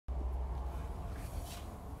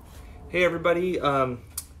Hey everybody,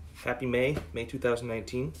 happy May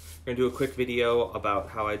 2019. We're going to do a quick video about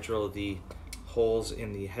how I drill the holes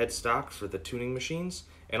in the headstock for the tuning machines,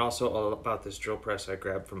 and also all about this drill press I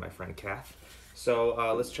grabbed from my friend Kath. So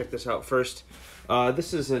let's check this out first.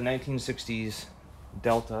 This is a 1960s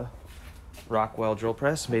Delta Rockwell drill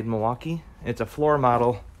press made in Milwaukee. It's a floor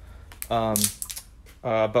model,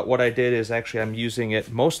 but what I did is actually I'm using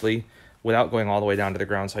it mostly without going all the way down to the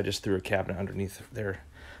ground, so I just threw a cabinet underneath there.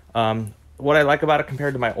 What I like about it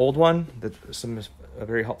compared to my old one, some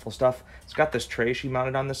very helpful stuff. It's got this tray she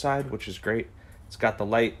mounted on the side, which is great. It's got the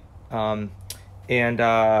light, and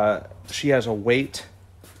she has a weight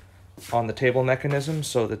on the table mechanism,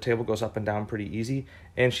 so the table goes up and down pretty easy.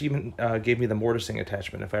 And she even gave me the mortising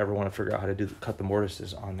attachment if I ever want to figure out how to cut the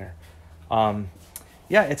mortises on there.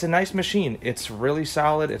 Yeah, it's a nice machine. It's really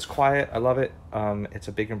solid. It's quiet. I love it. It's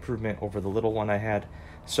a big improvement over the little one I had.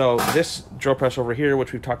 So this drill press over here,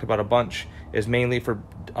 which we've talked about a bunch, is mainly for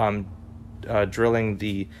drilling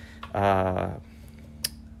the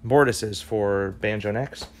mortises for banjo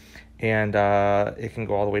necks. And it can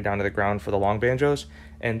go all the way down to the ground for the long banjos.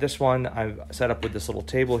 And this one I've set up with this little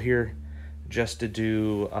table here just to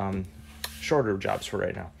do shorter jobs for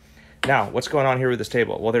right now. Now, what's going on here with this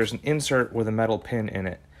table? Well, there's an insert with a metal pin in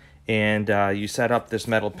it. And you set up this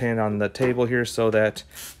metal pin on the table here so that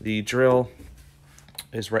the drill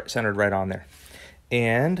is centered right on there.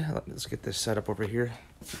 And let's get this set up over here.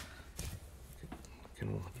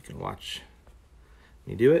 You can watch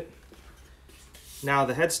me do it. Now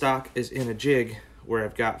the headstock is in a jig where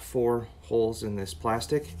I've got 4 holes in this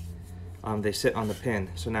plastic. They sit on the pin,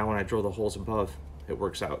 so now when I drill the holes above, it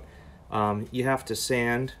works out. You have to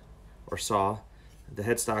sand or saw the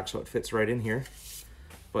headstock so it fits right in here,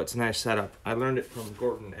 but it's a nice setup. I learned it from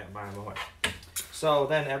Gordon at BioMOI. So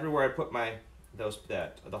then everywhere I put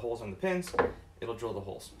the holes on the pins, it'll drill the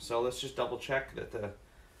holes. So let's just double check that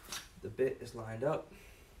the bit is lined up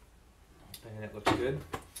and it looks good.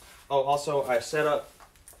 Oh, also I set up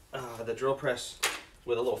the drill press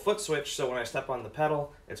with a little foot switch, so when I step on the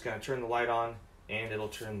pedal, it's going to turn the light on and it'll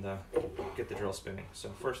get the drill spinning. So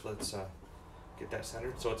first let's get that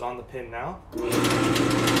centered. So it's on the pin now.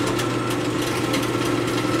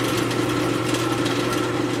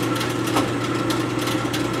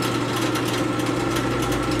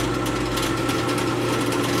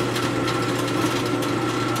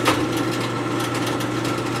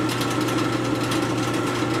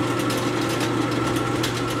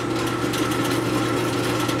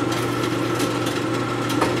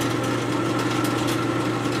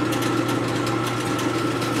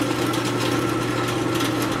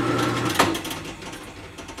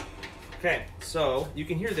 Okay, so you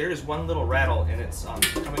can hear there is one little rattle, and it's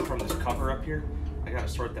coming from this cover up here. I gotta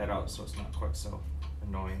sort that out so it's not quite so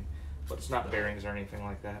annoying, but it's not bearings or anything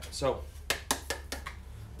like that. So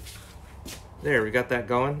there, we got that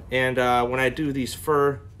going. And when I do these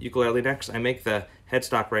fur ukulele necks, I make the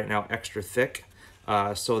headstock right now extra thick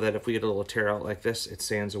so that if we get a little tear out like this, it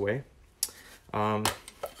sands away.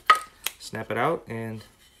 Snap it out and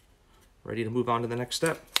ready to move on to the next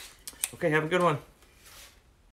step. Okay, have a good one.